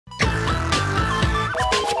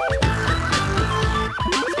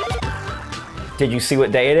Did you see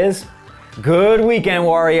what day it is? Good weekend,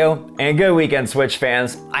 Wario, and good weekend, Switch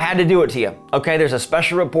fans. I had to do it to you. Okay, there's a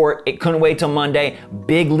special report. It couldn't wait till Monday.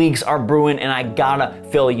 Big leaks are brewing, and I gotta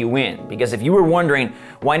fill you in. Because if you were wondering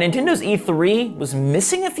why Nintendo's E3 was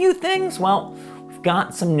missing a few things, well, we've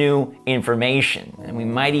got some new information. And we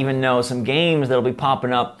might even know some games that'll be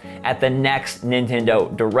popping up at the next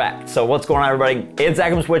Nintendo Direct. So what's going on, everybody? It's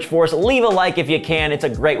Zach from SwitchForce. Leave a like if you can. It's a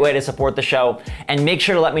great way to support the show. And make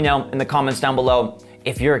sure to let me know in the comments down below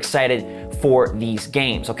if you're excited for these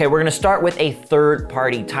games. Okay, we're gonna start with a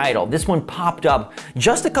third-party title. This one popped up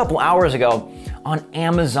just a couple hours ago on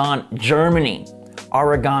Amazon Germany,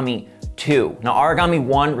 Origami 2. Now, Origami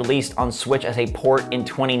 1 released on Switch as a port in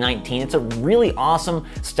 2019. It's a really awesome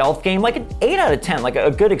stealth game, like an 8 out of 10, like a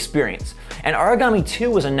good experience. And Origami 2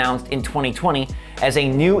 was announced in 2020 as a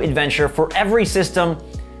new adventure for every system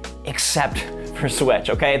except for Switch,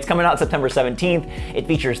 okay? It's coming out September 17th. It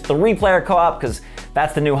features 3-player co-op because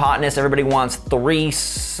that's the new hotness. Everybody wants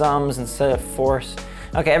threesomes instead of fours.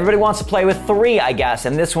 Okay, everybody wants to play with 3, I guess,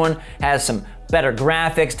 and this one has some better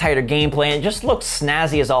graphics, tighter gameplay, and it just looks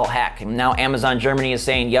snazzy as all heck. And now Amazon Germany is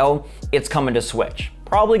saying, yo, it's coming to Switch.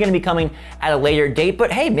 Probably gonna be coming at a later date,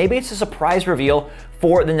 but hey, maybe it's a surprise reveal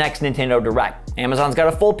for the next Nintendo Direct. Amazon's got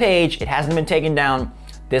a full page, it hasn't been taken down.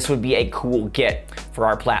 This would be a cool get for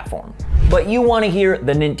our platform. But you wanna hear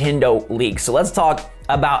the Nintendo leaks, so let's talk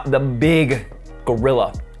about the big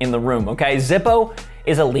gorilla in the room, okay? Zippo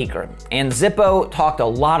is a leaker, and Zippo talked a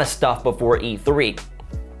lot of stuff before E3.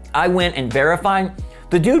 I went and verified.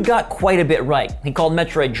 The dude got quite a bit right. He called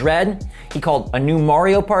Metroid Dread, he called a new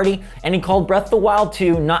Mario Party, and he called Breath of the Wild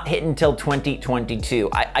 2 not hitting until 2022.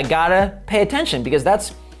 I gotta pay attention because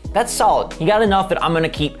that's solid. He got enough that I'm gonna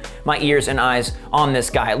keep my ears and eyes on this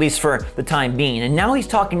guy, at least for the time being. And now he's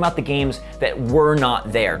talking about the games that were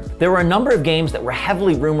not there. There were a number of games that were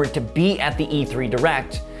heavily rumored to be at the E3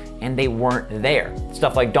 Direct, and they weren't there.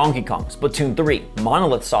 Stuff like Donkey Kong, Splatoon 3,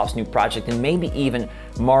 Monolith Soft's new project, and maybe even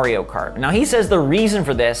Mario Kart. Now he says the reason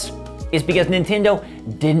for this is because Nintendo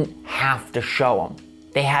didn't have to show them.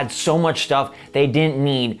 They had so much stuff, they didn't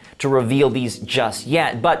need to reveal these just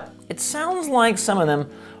yet, but it sounds like some of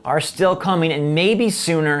them are still coming, and maybe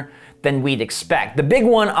sooner than we'd expect. The big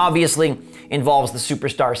one obviously involves the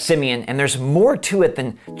superstar Simeon, and there's more to it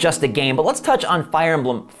than just a game, but let's touch on Fire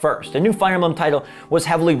Emblem first. A new Fire Emblem title was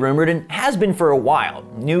heavily rumored and has been for a while.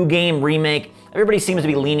 New game, remake, everybody seems to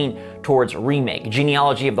be leaning towards remake.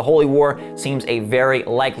 Genealogy of the Holy War seems a very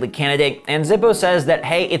likely candidate, and Zippo says that,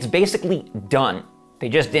 hey, it's basically done. They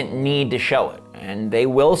just didn't need to show it. And they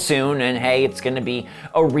will soon, and hey, it's gonna be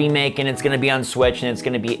a remake, and it's gonna be on Switch, and it's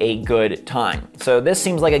gonna be a good time. So this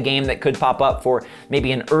seems like a game that could pop up for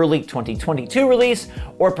maybe an early 2022 release,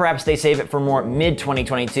 or perhaps they save it for more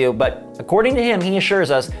mid-2022, but according to him, he assures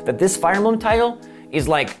us that this Fire Emblem title is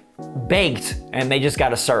like baked, and they just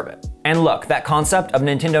gotta serve it. And look, that concept of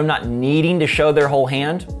Nintendo not needing to show their whole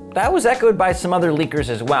hand, that was echoed by some other leakers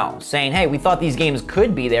as well, saying, hey, we thought these games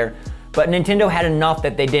could be there, but Nintendo had enough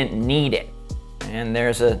that they didn't need it. And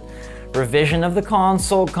there's a revision of the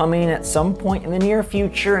console coming at some point in the near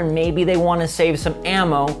future, and maybe they want to save some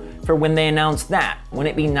ammo for when they announce that.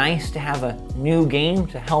 Wouldn't it be nice to have a new game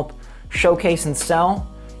to help showcase and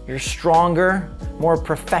sell your stronger, more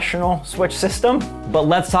professional Switch system? But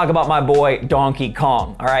let's talk about my boy Donkey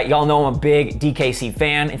Kong. All right, y'all know I'm a big DKC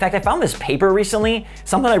fan. In fact, I found this paper recently,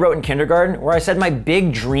 something I wrote in kindergarten, where I said my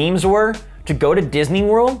big dreams were to go to Disney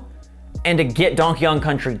World and to get Donkey Kong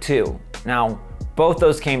Country 2. Now, both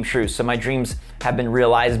those came true, so my dreams have been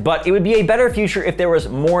realized, but it would be a better future if there was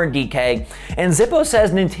more DK. And Zippo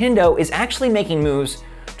says Nintendo is actually making moves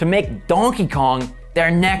to make Donkey Kong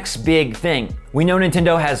their next big thing. We know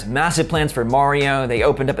Nintendo has massive plans for Mario. They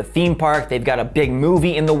opened up a theme park. They've got a big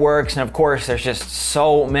movie in the works. And of course, there's just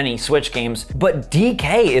so many Switch games. But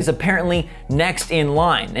DK is apparently next in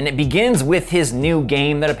line. And it begins with his new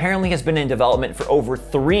game that apparently has been in development for over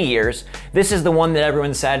 3 years. This is the one that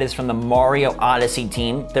everyone said is from the Mario Odyssey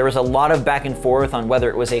team. There was a lot of back and forth on whether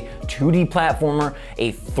it was a 2D platformer,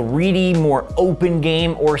 a 3D more open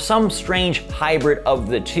game, or some strange hybrid of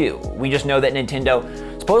the two. We just know that Nintendo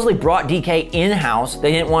supposedly brought DK in-house.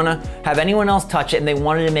 They didn't want to have anyone else touch it, and they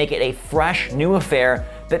wanted to make it a fresh, new affair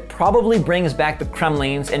that probably brings back the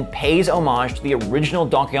Kremlins and pays homage to the original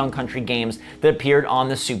Donkey Kong Country games that appeared on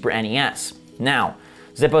the Super NES. Now,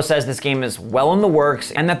 Zippo says this game is well in the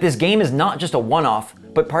works, and that this game is not just a one-off,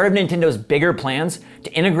 but part of Nintendo's bigger plans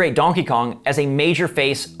to integrate Donkey Kong as a major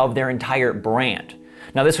face of their entire brand.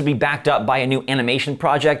 Now, this would be backed up by a new animation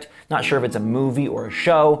project. Not sure if it's a movie or a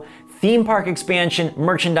show. theme park expansion,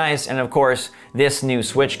 merchandise, and of course, this new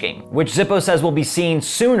Switch game, which Zippo says will be seen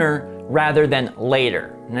sooner rather than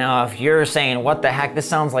later. Now, if you're saying, what the heck, this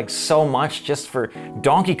sounds like so much just for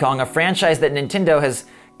Donkey Kong, a franchise that Nintendo has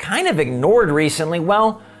kind of ignored recently,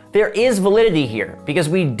 well, there is validity here, because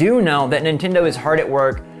we do know that Nintendo is hard at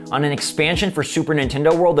work on an expansion for Super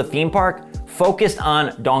Nintendo World, the theme park, focused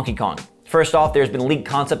on Donkey Kong. First off, there's been leaked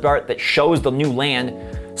concept art that shows the new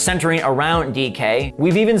land centering around DK.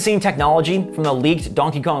 We've even seen technology from the leaked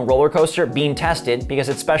Donkey Kong roller coaster being tested because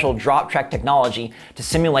it's special drop track technology to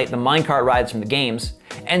simulate the minecart rides from the games.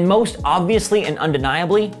 And most obviously and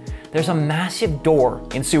undeniably, there's a massive door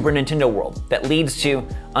in Super Nintendo World that leads to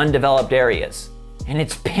undeveloped areas. And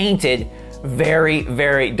it's painted very,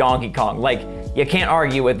 very Donkey Kong. Like, you can't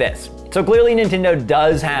argue with this. So clearly Nintendo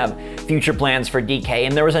does have future plans for DK,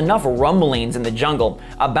 and there was enough rumblings in the jungle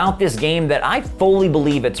about this game that I fully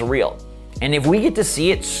believe it's real. And if we get to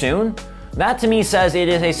see it soon, that to me says it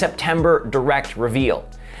is a September direct reveal.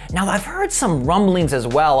 Now, I've heard some rumblings as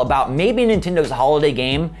well about maybe Nintendo's holiday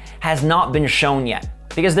game has not been shown yet,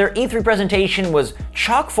 because their E3 presentation was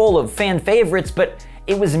chock full of fan favorites, but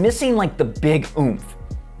it was missing like the big oomph.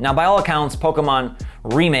 Now, by all accounts, Pokemon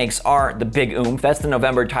remakes are the big oomph. That's the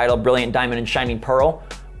November title, Brilliant Diamond and Shining Pearl.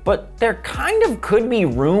 But there kind of could be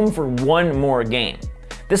room for one more game.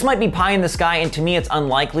 This might be pie in the sky, and to me it's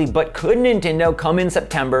unlikely, but could Nintendo come in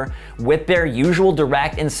September with their usual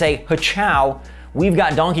direct and say, ha-chow, we've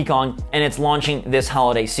got Donkey Kong and it's launching this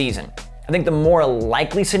holiday season? I think the more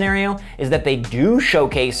likely scenario is that they do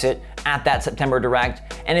showcase it at that September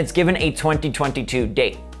direct and it's given a 2022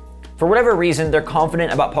 date. For whatever reason, they're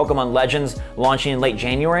confident about Pokemon Legends launching in late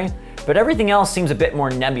January, but everything else seems a bit more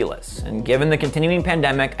nebulous. And given the continuing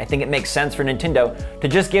pandemic, I think it makes sense for Nintendo to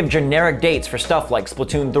just give generic dates for stuff like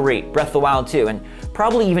Splatoon 3, Breath of the Wild 2, and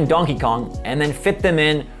probably even Donkey Kong, and then fit them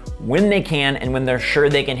in when they can and when they're sure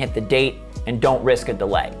they can hit the date and don't risk a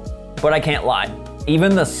delay. But I can't lie,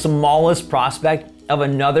 even the smallest prospect of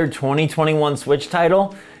another 2021 Switch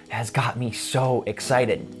title has got me so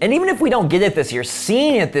excited. And even if we don't get it this year,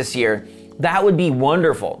 seeing it this year, that would be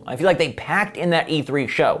wonderful. I feel like they packed in that E3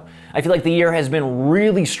 show. I feel like the year has been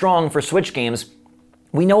really strong for Switch games.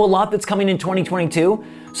 We know a lot that's coming in 2022,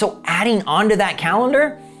 so adding onto that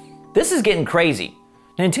calendar, this is getting crazy.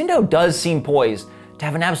 Nintendo does seem poised to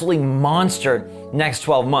have an absolutely monster next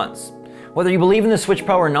 12 months. Whether you believe in the Switch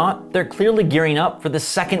Pro or not, they're clearly gearing up for the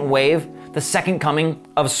second wave, the second coming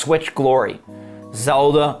of Switch glory.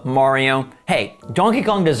 Zelda, Mario, hey, Donkey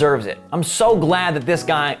Kong deserves it. I'm so glad that this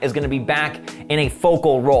guy is gonna be back in a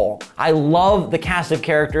focal role. I love the cast of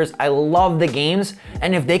characters, I love the games,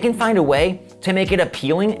 and if they can find a way to make it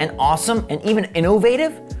appealing and awesome and even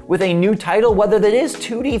innovative with a new title, whether that is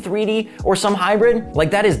 2D, 3D, or some hybrid,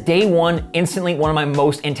 like that is day one, instantly one of my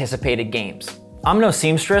most anticipated games. I'm no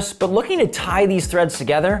seamstress, but looking to tie these threads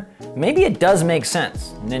together, maybe it does make sense.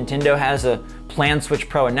 Nintendo has a planned Switch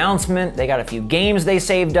Pro announcement, they got a few games they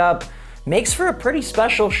saved up, makes for a pretty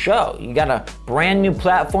special show. You got a brand new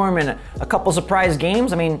platform and a couple surprise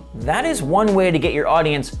games. I mean, that is one way to get your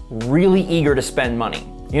audience really eager to spend money.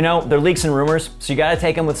 You know, they're leaks and rumors, so you gotta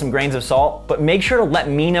take them with some grains of salt, but make sure to let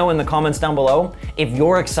me know in the comments down below if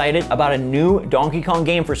you're excited about a new Donkey Kong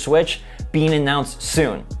game for Switch being announced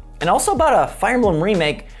soon. And also about a Fire Emblem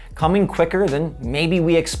remake coming quicker than maybe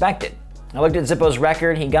we expected. I looked at Zippo's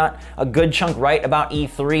record, he got a good chunk right about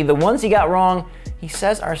E3. The ones he got wrong, he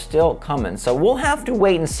says are still coming. So we'll have to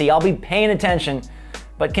wait and see. I'll be paying attention,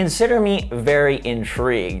 but consider me very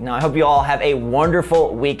intrigued. Now, I hope you all have a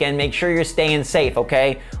wonderful weekend. Make sure you're staying safe,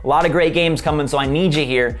 okay? A lot of great games coming, so I need you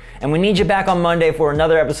here. And we need you back on Monday for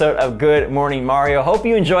another episode of Good Morning Mario. Hope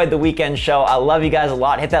you enjoyed the weekend show. I love you guys a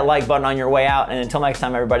lot. Hit that like button on your way out. And until next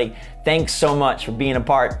time, everybody, thanks so much for being a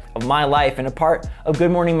part of my life and a part of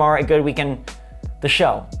Good Morning Mario, Good Weekend, the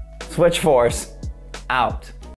show. SwitchForce, out.